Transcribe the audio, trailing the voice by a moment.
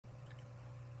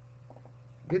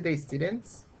Good day,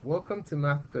 students. Welcome to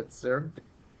Math Got Served.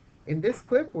 In this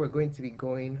clip, we're going to be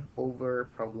going over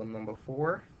problem number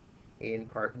 4 in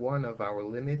part 1 of our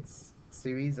limits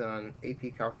series on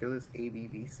AP Calculus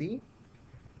ABVC.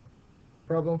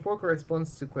 Problem 4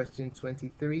 corresponds to question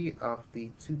 23 of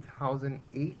the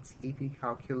 2008 AP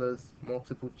Calculus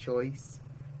multiple choice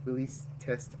release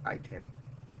test item.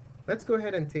 Let's go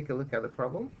ahead and take a look at the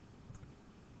problem.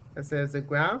 It says a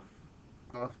graph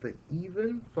of the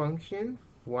even function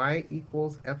y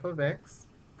equals f of x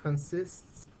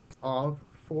consists of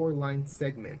 4 line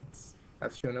segments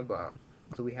as shown above.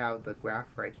 So we have the graph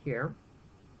right here.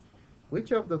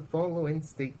 Which of the following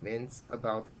statements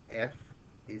about f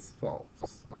is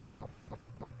false?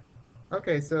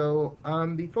 Okay, so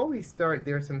before we start,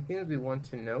 there are some things we want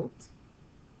to note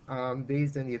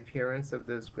based on the appearance of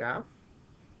this graph.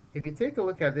 If you take a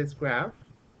look at this graph,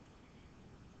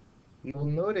 you'll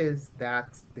notice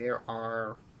that there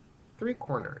are 3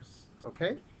 corners,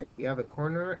 okay? You have a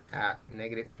corner at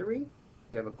 -3, you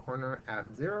have a corner at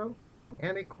 0,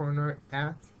 and a corner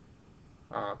at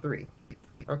 3.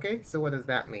 Okay, so what does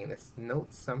that mean? Let's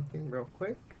note something real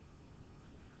quick.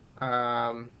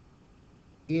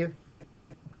 If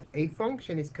a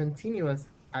function is continuous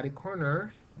at a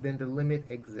corner, then the limit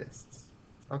exists,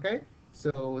 okay?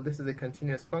 So this is a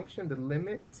continuous function. The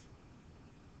limit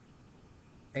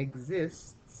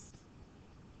exists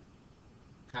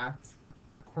at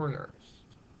corners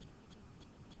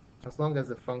as long as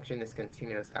the function is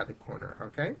continuous at the corner,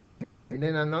 okay? And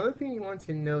then another thing you want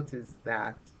to note is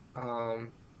that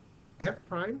f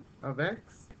prime of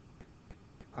x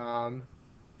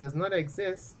does not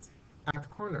exist at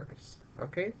corners,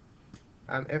 okay?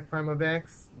 F prime of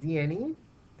x dne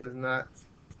does not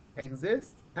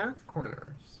exist at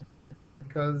corners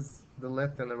because the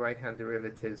left and the right hand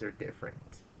derivatives are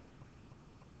different.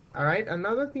 All right,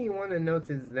 another thing you want to note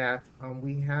is that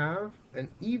we have an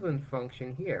even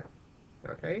function here,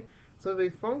 okay? So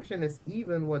if a function is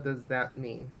even, what does that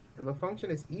mean? If a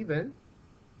function is even,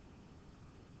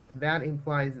 that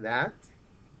implies that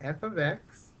f of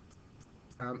x,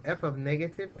 f of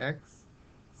negative x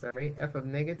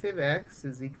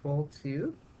is equal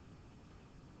to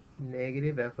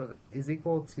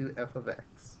f of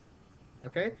x,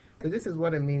 okay? So this is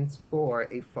what it means for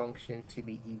a function to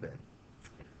be even.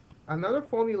 Another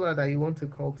formula that you want to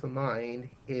call to mind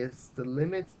is the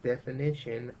limit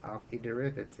definition of a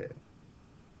derivative.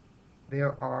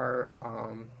 There are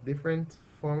different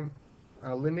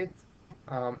limit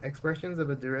expressions of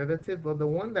a derivative, but the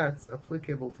one that's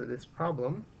applicable to this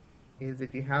problem is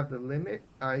if you have the limit,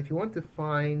 if you want to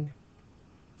find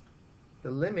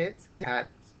the limit at,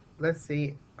 let's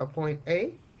say, a point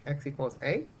A, x equals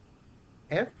A,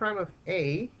 f prime of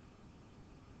A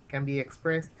can be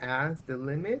expressed as the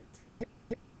limit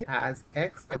as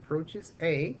x approaches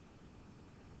A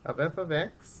of f of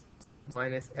x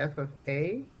minus f of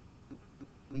A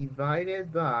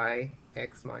divided by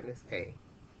x minus A.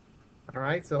 All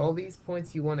right, so all these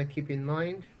points you want to keep in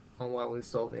mind on while we're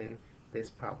solving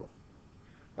this problem.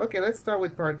 Okay, let's start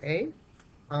with part A.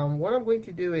 What I'm going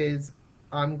to do is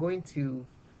I'm going to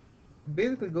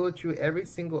basically go through every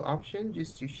single option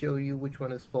just to show you which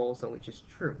one is false and which is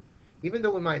true. Even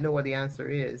though we might know what the answer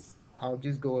is, I'll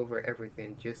just go over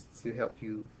everything just to help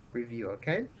you review,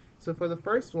 okay? So for the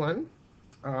first one,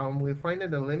 we're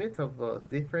finding the limit of a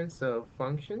difference of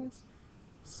functions.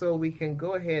 So we can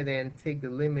go ahead and take the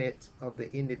limit of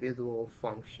the individual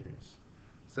functions.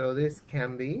 So this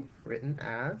can be written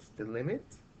as the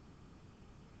limit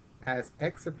as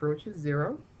x approaches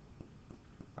 0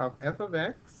 of f of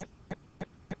x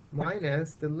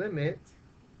minus the limit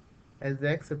as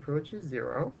x approaches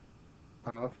 0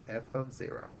 of f of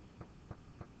 0.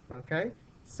 Okay,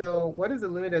 so what is the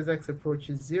limit as x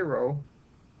approaches 0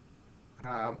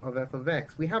 of f of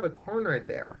x? We have a corner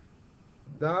there.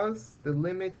 Does the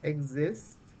limit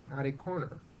exist at a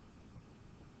corner?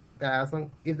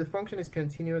 If the function is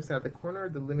continuous at the corner,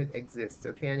 the limit exists.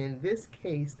 Okay, and in this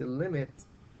case, the limit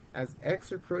as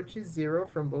x approaches 0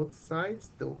 from both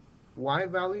sides, the y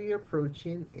value you're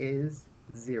approaching is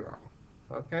 0.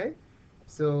 Okay,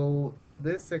 so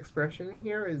this expression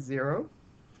here is 0.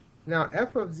 Now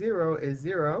f of 0 is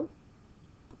 0.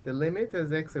 The limit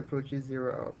as x approaches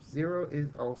 0 of 0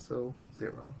 is also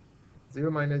 0.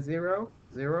 0 minus 0,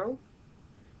 0.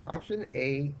 Option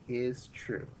A is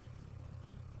true.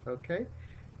 Okay,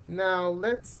 now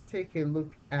let's take a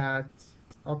look at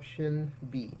option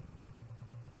B.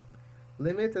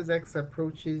 Limit as x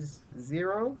approaches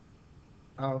 0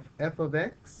 of f of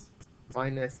x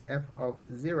minus f of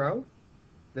 0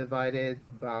 divided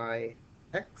by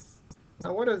x.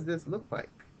 Now what does this look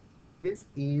like? This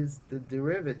is the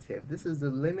derivative. This is the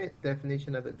limit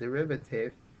definition of a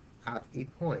derivative at a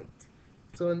point.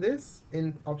 So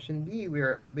in option B, we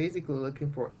are basically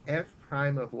looking for f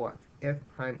prime of what? F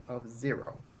prime of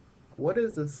 0. What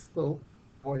is the slope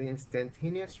or the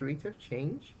instantaneous rate of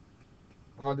change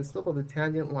or the slope of the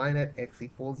tangent line at x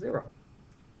equals 0?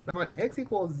 Now at x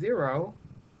equals 0,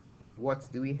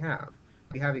 what do we have?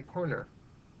 We have a corner.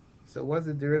 So what's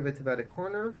the derivative at a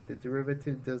corner? The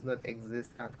derivative does not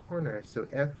exist at corner. So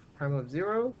f prime of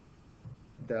 0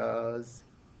 does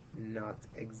not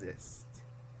exist.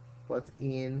 But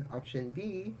in option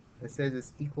B, it says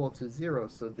it's equal to 0,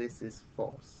 so this is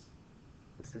false.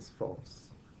 This is false.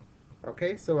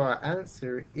 Okay, so our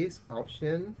answer is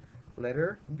option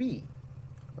letter B.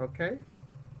 Okay,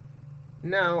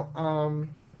 now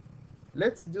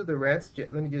let's do the rest.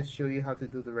 Let me just show you how to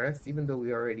do the rest, even though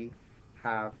we already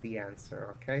have the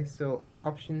answer. Okay, so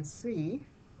option C,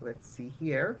 let's see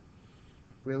here.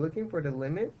 We're looking for the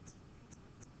limit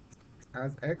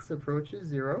as x approaches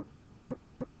 0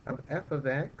 of f of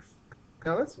x.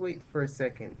 Now let's wait for a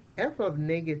second. F of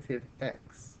negative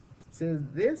x. Since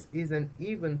this is an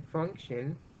even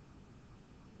function,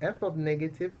 f of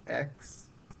negative x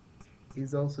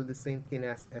is also the same thing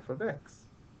as f of x.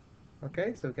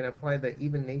 Okay, so we can apply the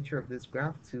even nature of this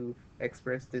graph to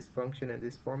express this function in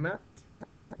this format.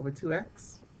 Over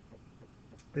 2x.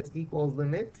 This equals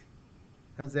limit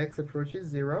as x approaches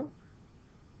 0.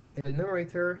 In the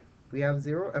numerator, we have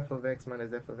 0. F of x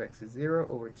minus f of x is 0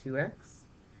 over 2x.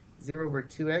 0 over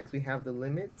 2x, we have the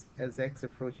limit as x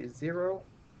approaches 0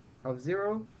 of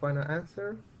 0. Final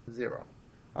answer, 0.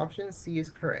 Option C is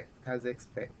correct, as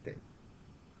expected.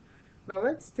 Now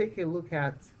let's take a look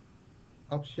at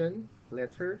option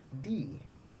letter D.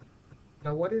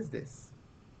 Now what is this?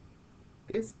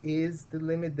 This is the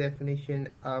limit definition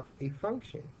of a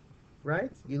function,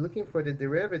 right? You're looking for the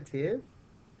derivative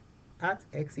at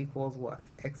x equals what?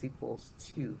 X equals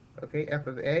 2, okay? F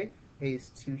of a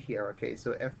is 2 here, okay?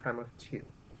 So f prime of 2.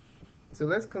 So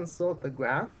let's consult the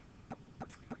graph.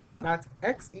 At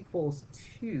x equals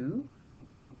 2,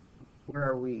 where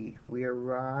are we? We are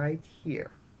right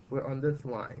here. We're on this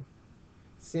line.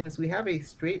 Since we have a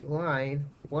straight line,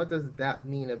 what does that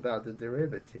mean about the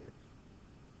derivative?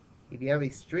 If you have a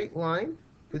straight line,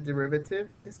 the derivative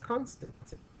is constant.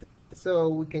 So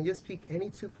we can just pick any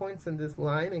 2 points on this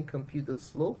line and compute the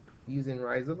slope using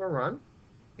rise over run,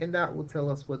 and that will tell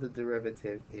us what the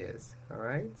derivative is. All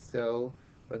right, so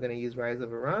we're going to use rise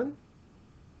over run.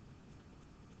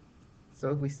 So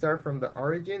if we start from the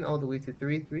origin all the way to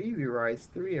 3, 3, we rise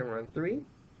 3 and run 3.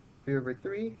 3 over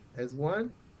 3 is 1.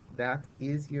 That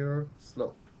is your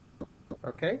slope.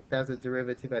 Okay, that's the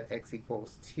derivative at x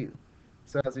equals 2.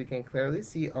 So as we can clearly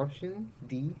see, option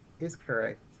D is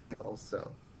correct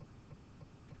also.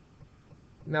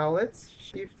 Now let's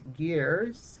shift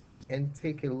gears and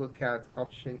take a look at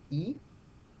option E.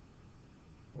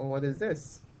 Well, what is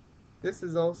this? This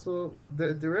is also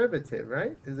the derivative,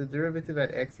 right? Is the derivative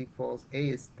at x equals a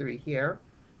is 3 here.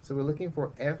 So we're looking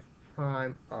for f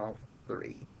prime of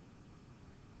 3.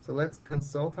 So let's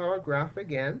consult our graph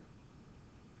again.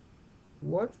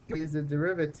 What is the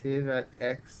derivative at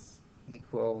x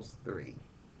equals 3?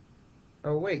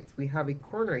 Oh wait, we have a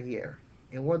corner here.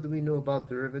 And what do we know about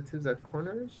derivatives at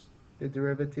corners? The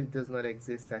derivative does not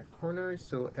exist at corners,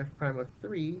 so f prime of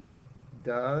 3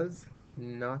 does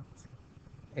not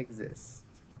exist.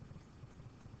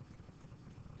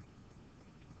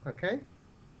 Okay?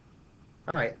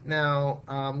 Alright, now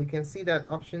we can see that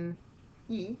option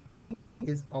E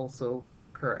is also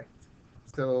correct.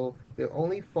 So the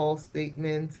only false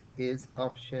statement is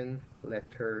option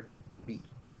letter